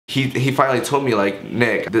he finally told me like,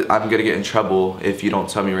 Nick, I'm gonna get in trouble if you don't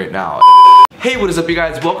tell me right now. Hey, what is up you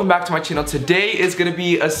guys? Welcome back to my channel. Today is gonna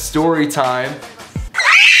be a story time.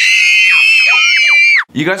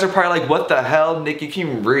 You guys are probably like, what the hell, Nick, you can't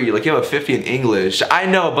even read, like you have a 50 in English. I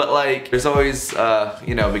know, but like, there's always,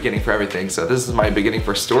 you know, beginning for everything. So this is my beginning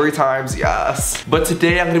for story times, yes. But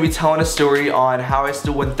today I'm gonna be telling a story on how I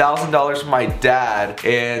stole $1,000 from my dad.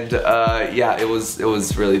 And yeah, it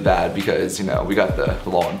was really bad because, you know, we got the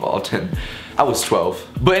law involved and I was 12.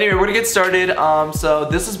 But anyway, we're gonna get started. So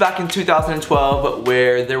this is back in 2012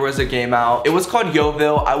 where there was a game out. It was called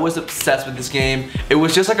Yoville. I was obsessed with this game. It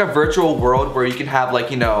was just like a virtual world where you can have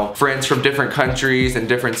like, you know, friends from different countries and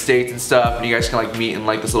different states and stuff, and you guys can like meet in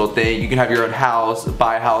like this little thing. You can have your own house,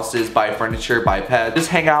 buy houses, buy furniture, buy pets, just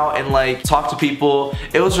hang out and like talk to people.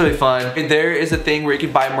 It was really fun. And there is a thing where you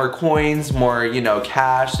can buy more coins, more, you know,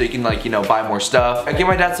 cash, so you can like, you know, buy more stuff. I gave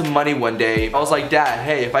my dad some money one day. I was like, Dad,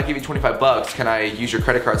 hey, if I give you 25 bucks, can I use your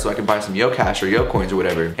credit card so I can buy some Yo Cash or Yo Coins or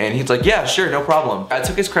whatever? And he's like, yeah, sure, no problem. I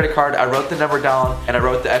took his credit card, I wrote the number down, and I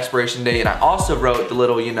wrote the expiration date, and I also wrote the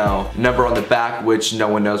little, you know, number on the back, which no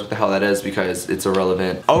one knows what the hell that is because it's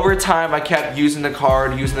irrelevant. Over time, I kept using the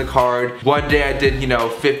card. One day I did, you know,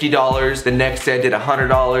 $50. The next day I did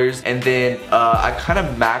 $100. And then I kind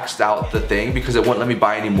of maxed out the thing because it wouldn't let me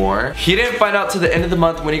buy any more. He didn't find out till the end of the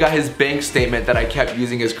month when he got his bank statement that I kept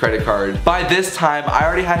using his credit card. By this time, I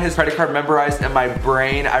already had his credit card memorized in my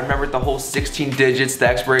brain. I remembered the whole 16 digits, the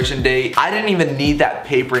expiration date. I didn't even need that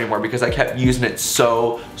paper anymore because I kept using it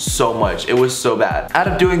so much. It was so bad. Out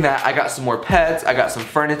of doing that, I got some more pets, I got some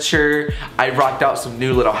furniture, I rocked out some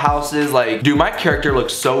new little houses. Like, dude, my character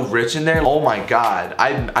looks so rich in there. Oh my god.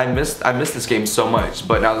 I missed this game so much,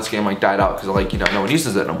 but now this game like died out because like, you know, no one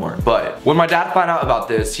uses it no more. But when my dad found out about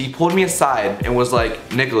this, he pulled me aside and was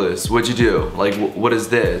like, Nicholas, what'd you do? Like, what is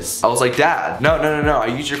this? I was like, Dad, no, I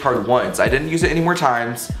used your card once. I didn't use it any more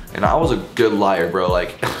times, and I was a good liar, bro,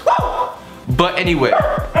 like. But anyway,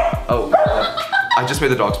 oh, I just made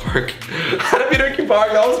the dogs bark. I didn't mean to keep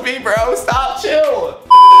barking, that was me, bro, stop, chill.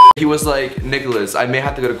 He was like, Nicholas, I may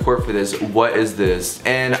have to go to court for this. What is this?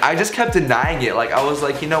 And I just kept denying it. Like, I was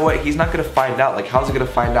like, you know what? He's not gonna find out. Like, how's he gonna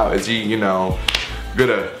find out? Is he, you know,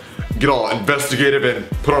 gonna get all investigative and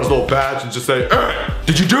put on his little badge and just say,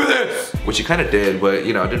 did you do this? Which he kind of did, but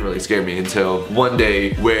you know, it didn't really scare me until one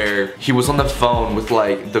day where he was on the phone with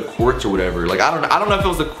like the courts or whatever. Like, I don't know if it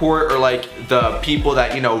was the court or like the people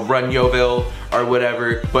that, you know, run Yoville or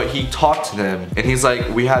whatever, but he talked to them and he's like,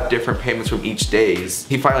 we have different payments from each days.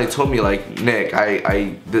 He finally told me like, Nick,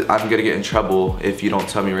 I'm gonna get in trouble if you don't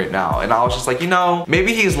tell me right now. And I was just like, you know,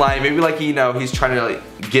 maybe he's lying, maybe like, you know, he's trying to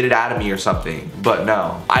like get it out of me or something, but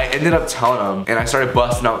no. I ended up telling him and I started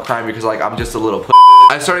busting out crying because like, I'm just a little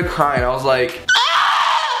I started crying. I was like, I'm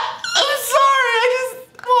sorry, I just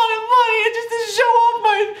wanted money just to show off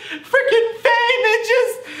my freaking fame and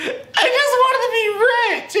I just wanted to be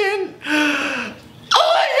rich and oh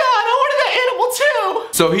my god, I wanted that animal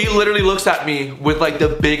too. So he literally looks at me with like the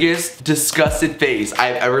biggest disgusted face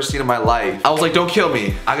I've ever seen in my life. I was like, don't kill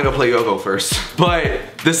me. I'm gonna play Yo-Go first. But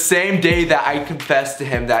the same day that I confessed to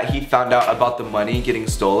him that he found out about the money getting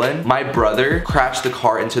stolen, my brother crashed the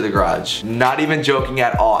car into the garage. Not even joking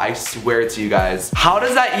at all, I swear to you guys. How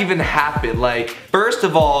does that even happen? Like, first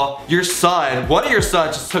of all, your son, one of your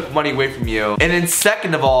sons just took money away from you. And then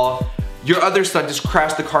second of all, your other son just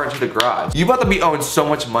crashed the car into the garage. You about to be owing so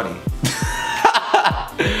much money.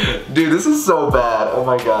 Dude, this is so bad. Oh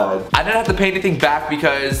my god. I didn't have to pay anything back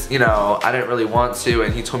because, you know, I didn't really want to,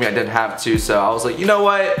 and he told me I didn't have to, so I was like, you know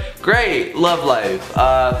what? Great, love life.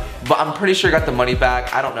 But I'm pretty sure I got the money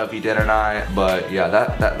back. I don't know if he did or not, but yeah,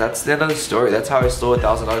 that's the end of the story. That's how I stole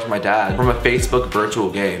 $1,000 from my dad from a Facebook virtual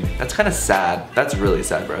game. That's kind of sad. That's really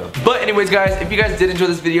sad, bro. But anyways, guys, if you guys did enjoy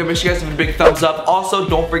this video, make sure you guys give it a big thumbs up. Also,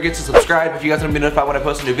 don't forget to subscribe if you guys want to be notified when I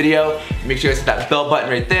post a new video. Make sure you guys hit that bell button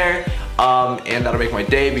right there. And that'll make my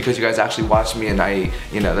day because you guys actually watch me and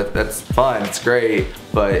you know, that's fun, it's great,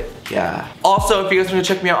 but yeah. Also, if you guys want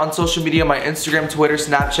to check me out on social media, my Instagram, Twitter,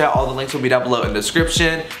 Snapchat, all the links will be down below in the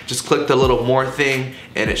description. Just click the little more thing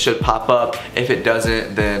and it should pop up. If it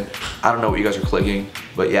doesn't, then I don't know what you guys are clicking,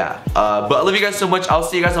 but yeah. But I love you guys so much. I'll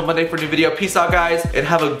see you guys on Monday for a new video. Peace out, guys, and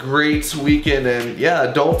have a great weekend. And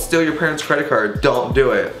yeah, don't steal your parents' credit card. Don't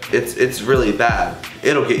do it. It's really bad.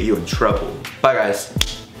 It'll get you in trouble. Bye, guys.